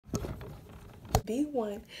the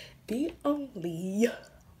one, the only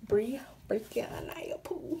Brianna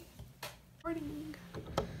Pooh. Morning.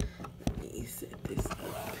 Let me set this up.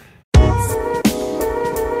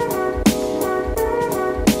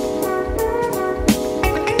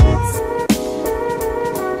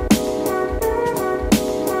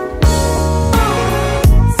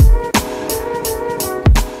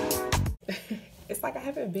 It's like I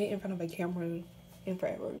haven't been in front of a camera in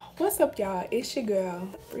forever. What's up, y'all? It's your girl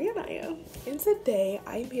Brianna, and today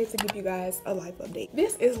I'm here to give you guys a life update.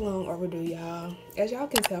 This is long overdue, y'all. As y'all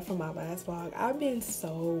can tell from my last vlog, I've been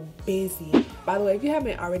so busy. By the way, if you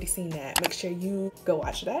haven't already seen that, make sure you go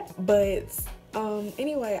watch that. But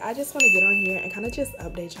anyway, I just want to get on here and kind of just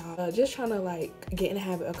update y'all. Just trying to like get in the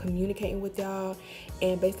habit of communicating with y'all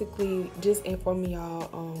and basically just informing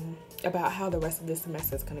y'all about how the rest of this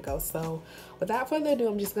semester is gonna go. So without further ado,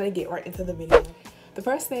 I'm just gonna get right into the video. The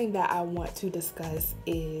first thing that I want to discuss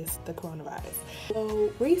is the coronavirus. So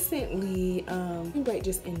recently, spring break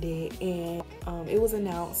just ended, and it was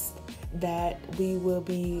announced that we will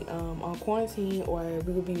be on quarantine, or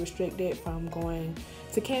we will be restricted from going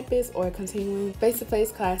to campus or continuing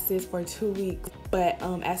face-to-face classes for 2 weeks. But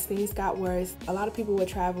as things got worse, a lot of people were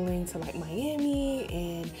traveling to like Miami,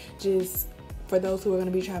 and just for those who are going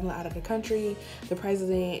to be traveling out of the country, the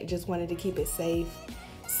president just wanted to keep it safe.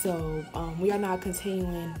 So we are now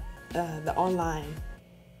continuing the online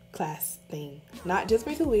class thing, not just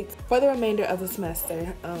for 2 weeks, for the remainder of the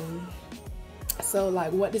semester. So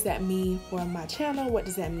like, what does that mean for my channel? What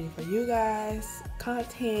does that mean for you guys?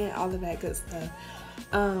 Content, all of that good stuff.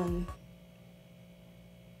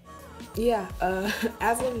 Yeah,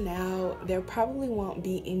 as of now, there probably won't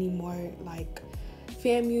be any more like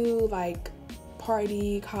FAMU, like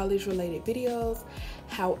party, college related videos.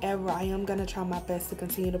 However, I am gonna try my best to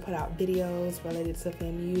continue to put out videos related to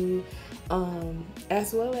FAMU,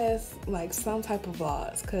 as well as like some type of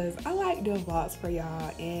vlogs, because I like doing vlogs for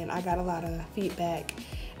y'all, and I got a lot of feedback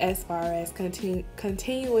as far as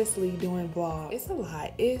continuously doing vlogs. It's a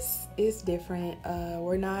lot. It's different.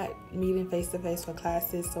 We're not meeting face to face for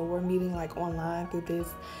classes, so we're meeting like online through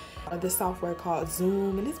this software called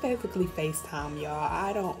Zoom, and it's basically FaceTime, y'all.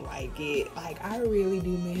 I don't like it. Like, I really do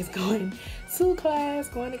miss going to class,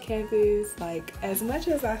 going to campus. Like, as much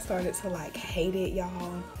as I started to like hate it,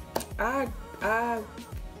 y'all, I've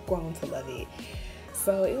grown to love it.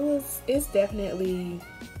 So it's definitely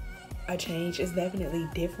a change. It's definitely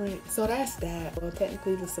different. So that's that. Well,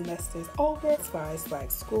 technically the semester is over as far as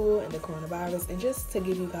like school and the coronavirus, and just to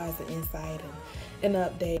give you guys an insight and an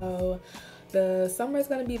update. So the summer is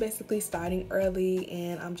going to be basically starting early,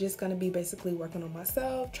 and I'm just going to be basically working on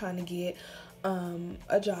myself, trying to get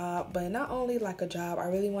a job. But not only like a job, I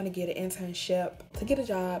really want to get an internship to get a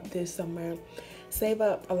job this summer, save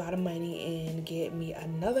up a lot of money, and get me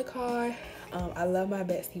another car. I love my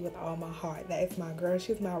bestie with all my heart. That is my girl.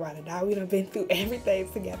 She's my ride or die. We done been through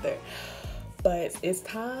everything together. But it's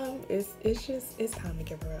time. It's time to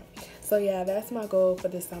give her up. So yeah, that's my goal for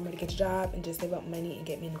this summer, to get a job and just save up money and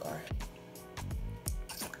get me in the car.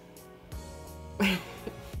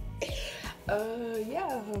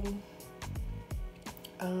 Yeah.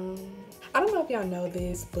 I don't know if y'all know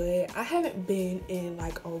this, but I haven't been in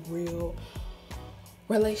like a real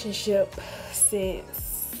relationship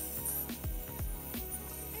since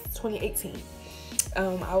 2018.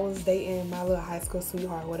 I was dating my little high school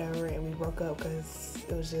sweetheart, whatever, and we broke up because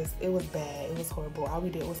it was bad. It was horrible. All we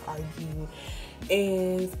did was argue,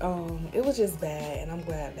 and it was just bad, and I'm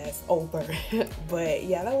glad that's over. But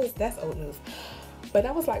yeah, that's old news. But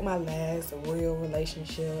that was like my last real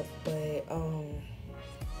relationship. But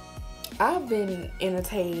I've been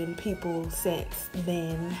entertaining people since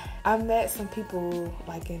then. I've met some people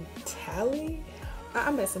like in Tally. I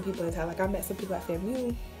met some people in Tally. Like, I met some people at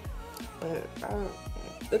FAMU. But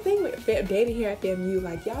the thing with dating here at FAMU,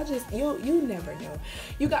 like, y'all just, you never know.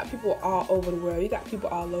 You got people all over the world. You got people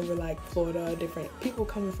all over like Florida, different people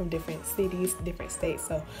coming from different cities, different states.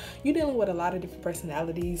 So you're dealing with a lot of different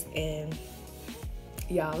personalities. And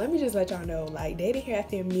y'all, let me just let y'all know, like, dating here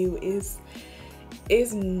at FAMU is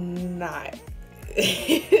not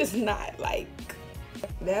it's not like,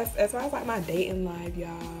 that's as far as like my dating life,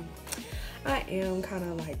 y'all. I am kind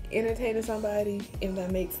of like entertaining somebody, if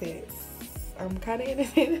that makes sense. I'm kind of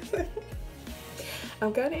entertaining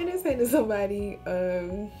somebody.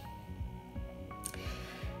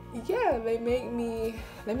 Yeah, they make me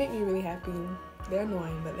really happy. They're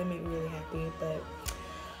annoying, but they make me really happy. But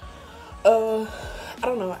I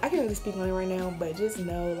don't know, I can't really speak on it right now, but just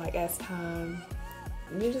know, like, as time,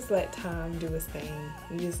 you just let time do its thing.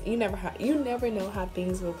 You never know how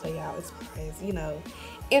things will play out as far as, you know,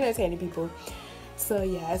 entertaining people. So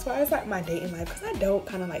yeah, as far as like my dating life, because I don't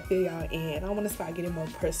kind of like fill y'all in, I want to start getting more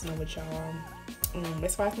personal with y'all.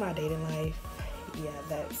 As far as my dating life, yeah,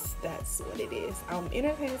 that's what it is. I'm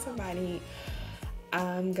entertaining somebody.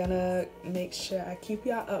 I'm gonna make sure I keep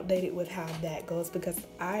y'all updated with how that goes, because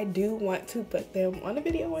I do want to put them on a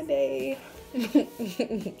video one day.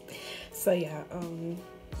 So yeah,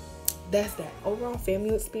 that's that. Overall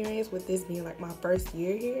family experience, with this being like my first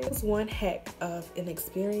year here, it was one heck of an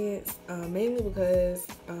experience, mainly because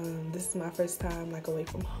this is my first time like away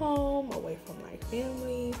from home, away from like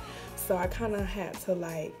family. So I kind of had to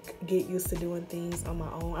like get used to doing things on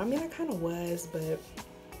my own. I mean, I kind of was, but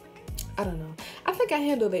I don't know. I think I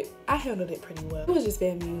handled it pretty well. It was just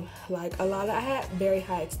FAMU. Like I had very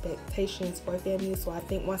high expectations for FAMU, so I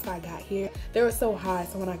think once I got here, they were so high.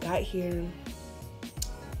 So when I got here,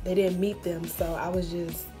 they didn't meet them. So I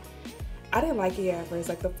didn't like it here at first.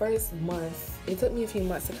 Like the first month, it took me a few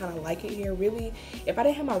months to kind of like it here. Really, if I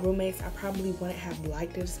didn't have my roommates, I probably wouldn't have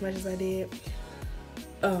liked it as much as I did.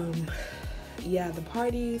 Yeah, the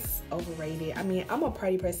parties, overrated. I mean, I'm a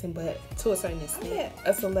party person, but to a certain extent. I met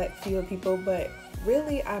a select few people, but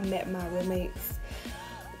really I met my roommates,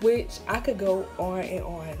 which I could go on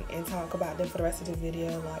and talk about them for the rest of the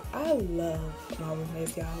video. Like, I love my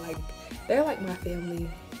roommates, y'all. Like, they're like my family,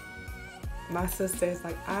 my sisters.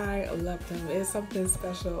 Like, I love them. It's something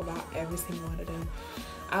special about every single one of them.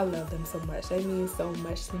 I love them so much. They mean so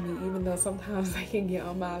much to me, even though sometimes they can get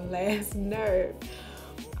on my last nerve.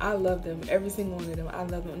 I love them, every single one of them. I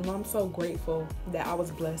love them, and I'm so grateful that I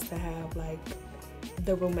was blessed to have like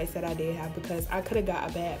the roommates that I did have, because I could have got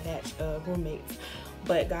a bad batch of roommates,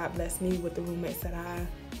 but God blessed me with the roommates that I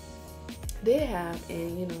did have,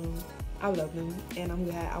 and you know, I love them, and I'm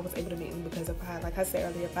glad I was able to meet them, because like I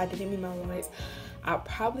said earlier, if I didn't meet my roommates, I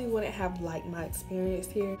probably wouldn't have liked my experience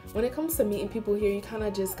here. When it comes to meeting people here, you kind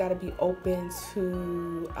of just got to be open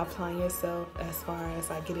to applying yourself as far as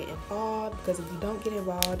like getting involved, because if you don't get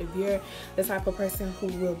involved, if you're the type of person who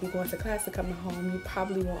will be going to class and coming home, you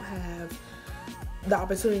probably won't have the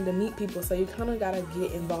opportunity to meet people. So you kind of got to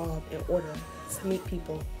get involved in order to meet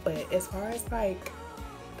people. But as far as like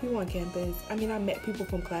people on campus, I mean, I met people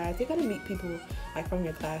from class. You're gonna meet people like from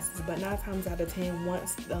your classes, but 9 times out of 10,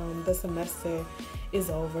 once the semester is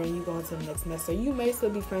over and you go into the next semester, you may still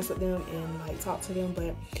be friends with them and like talk to them,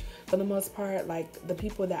 but for the most part, like the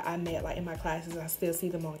people that I met like in my classes, I still see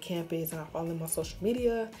them on campus, and I follow them on social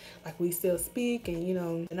media. Like, we still speak, and you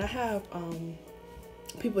know, and I have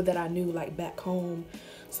people that I knew like back home,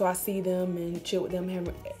 so I see them and chill with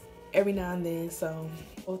them every now and then. So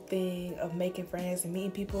the whole thing of making friends and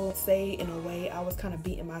meeting people, say in a way I was kind of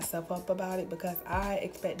beating myself up about it, because I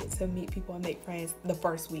expected to meet people and make friends the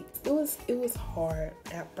first week. It was hard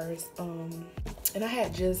at first, and I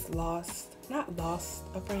had just not lost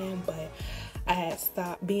a friend, but I had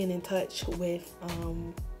stopped being in touch with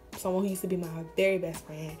someone who used to be my very best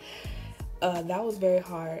friend. That was very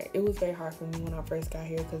hard. It was very hard for me when I first got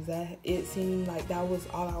here, because it seemed like that was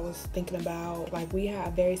all I was thinking about. Like, we had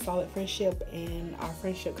a very solid friendship, and our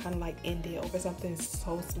friendship kind of like ended over something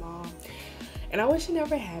so small. And I wish it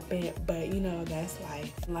never happened, but you know, that's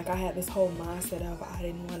life. Like, I had this whole mindset of I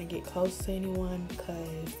didn't want to get close to anyone,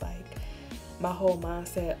 because like my whole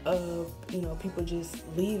mindset of, you know, people just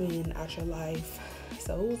leaving out your life.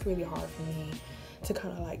 So it was really hard for me to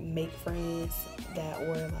kind of like make friends that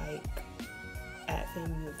were like at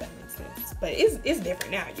FAMU, if that makes sense. But it's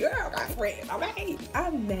different now. You're got friends, okay?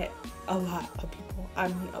 I've met a lot of people. I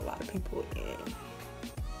meet a lot of people, and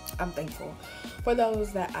I'm thankful for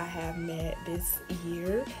those that I have met this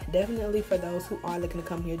year. Definitely for those who are looking to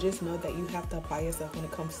come here, just know that you have to apply yourself when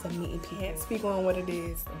it comes to meeting people. Can't speak on what it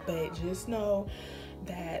is, but just know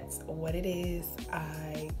that's what it is.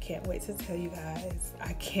 I can't wait to tell you guys.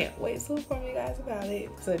 I can't wait to inform you guys about it.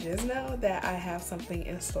 So just know that I have something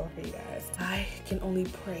in store for you guys. I can only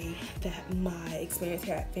pray that my experience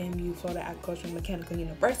here at FAMU, Florida Agricultural and Mechanical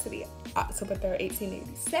University, October 3rd,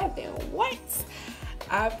 1887, what?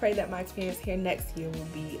 I pray that my experience here next year will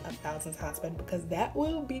be 1,000 times better, because that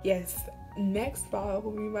will be, yes, next fall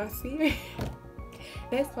will be my senior.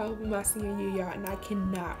 Next fall will be my senior year, y'all, and I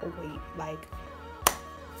cannot wait. Like,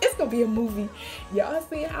 it's gonna be a movie. Y'all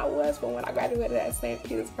see how it was from when I graduated at St.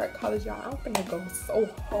 Petersburg College, y'all. I'm gonna go so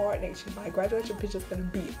hard next year. My graduation picture's gonna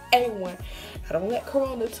be A1. I don't let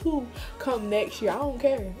Corona 2 come next year. I don't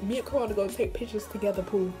care. Me and Corona go take pictures together,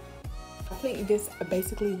 poo. I think this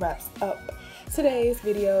basically wraps up today's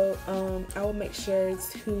video. I will make sure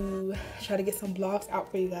to try to get some vlogs out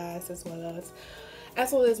for you guys, as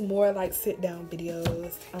well as more like sit down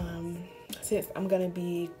videos. Since I'm gonna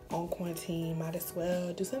be on quarantine, might as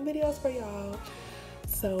well do some videos for y'all.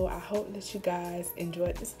 So I hope that you guys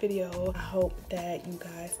enjoyed this video. I hope that you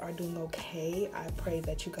guys are doing okay. I pray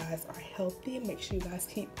that you guys are healthy. Make sure you guys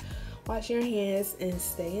keep washing your hands and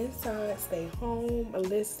stay inside, stay home,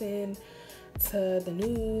 listen to the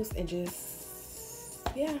news, and just,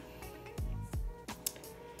 yeah.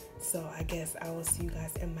 So I guess I will see you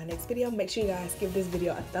guys in my next video. Make sure you guys give this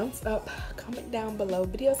video a thumbs up, comment down below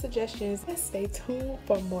video suggestions, and stay tuned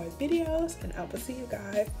for more videos, and I will see you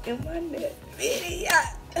guys in my next video.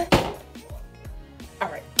 All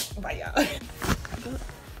right, bye y'all.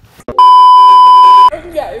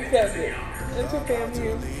 Yeah, that's it. That's your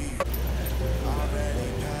family.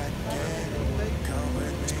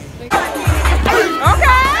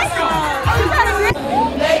 Okay.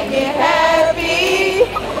 Make me happy.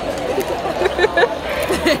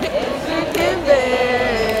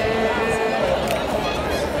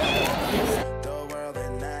 The world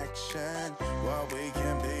in action, what we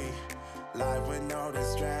can be. Life with no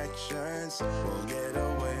distractions, we'll get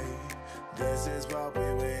away. This is what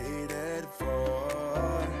we waited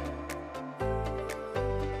for.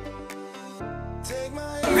 Take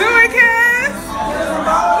my Good kids.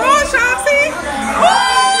 Oh, Shanti.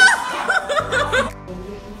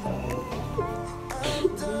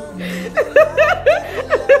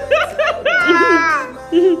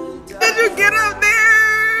 Did you get up there?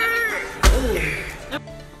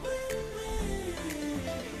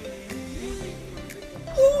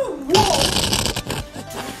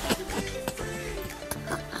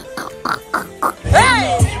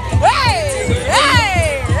 Hey! Hey! Hey!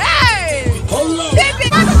 Hey! hold up. Baby,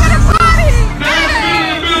 welcome to the party! Hey!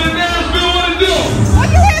 What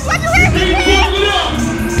you hit? What you hit? Keep it up!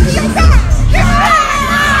 Keep it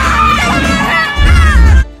up!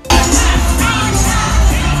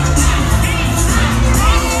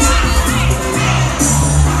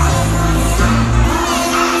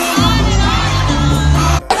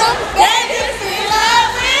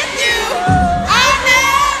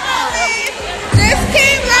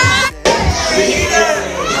 Keep it up!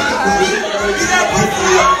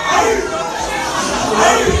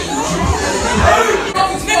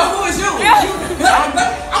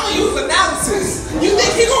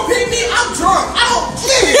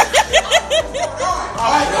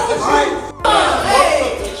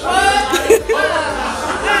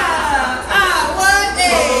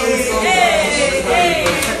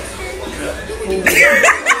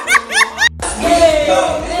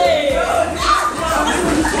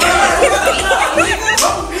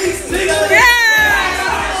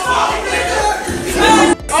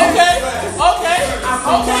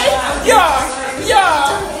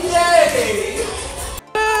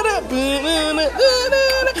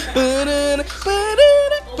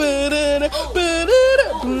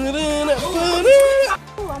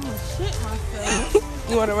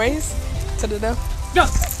 You want to race to the door? Go!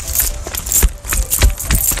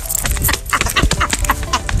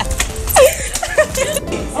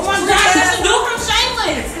 Oh my God, that's a dude from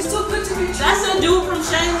Shameless. It's too good to be true. That's a dude from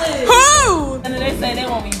Shameless. Who? And then they say they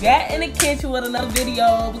want me back in the kitchen with another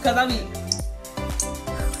video because I mean,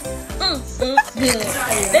 good.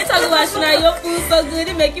 They talk about Shania, your food so good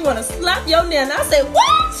it make you want to slap your nail. And I said,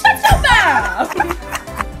 what? Shut your mouth.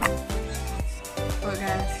 Well,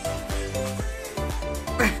 guys.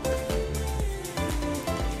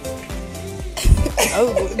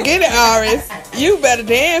 Oh, get it, Aris. You better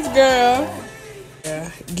dance, girl. Yeah,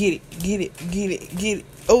 get it, get it, get it, get it.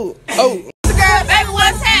 Oh, oh. Girl, baby,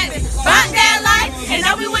 what's happening? Bought that life, and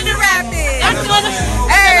now we with the rapping.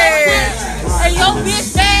 Hey, and your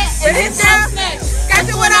bitch bad, and this girl got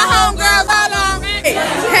you with our homegirls all on. Hey,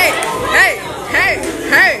 hey, hey, hey,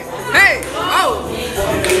 hey, hey. Oh,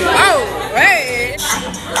 oh, hey.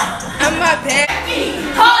 I'm my bad.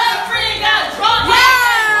 Call that friend got drunk. Yeah.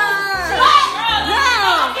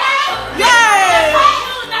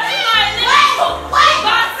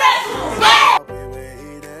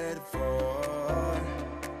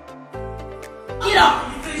 Get up!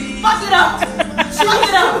 Fuck it up! Fuck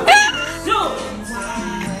it up! Dude!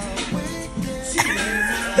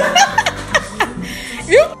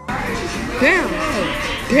 You. Down,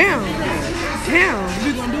 down, down. We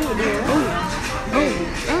gonna do it, there. Oh, oh,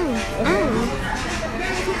 oh, oh,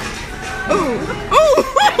 oh, oh.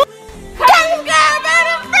 Come girl,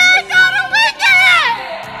 baby, freak on the weekend.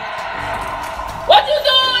 What you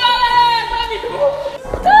doing with all that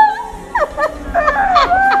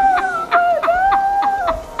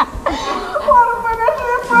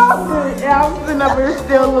Yeah, I'm sitting up here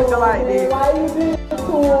still looking like this. Why you doing this to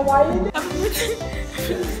him? Why you doing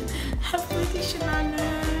Happy birthday, Shania.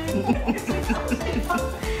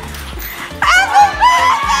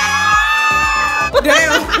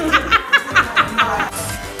 Damn.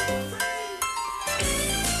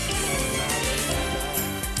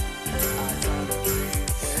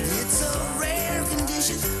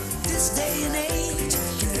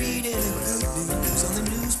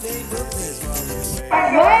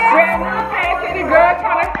 Brand new pants, the girl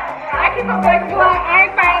trying to. I keep a black fly. I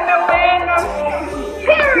ain't finding no man, no.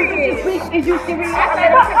 Period. Is you serious? I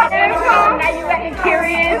said, now you acting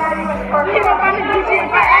curious. You know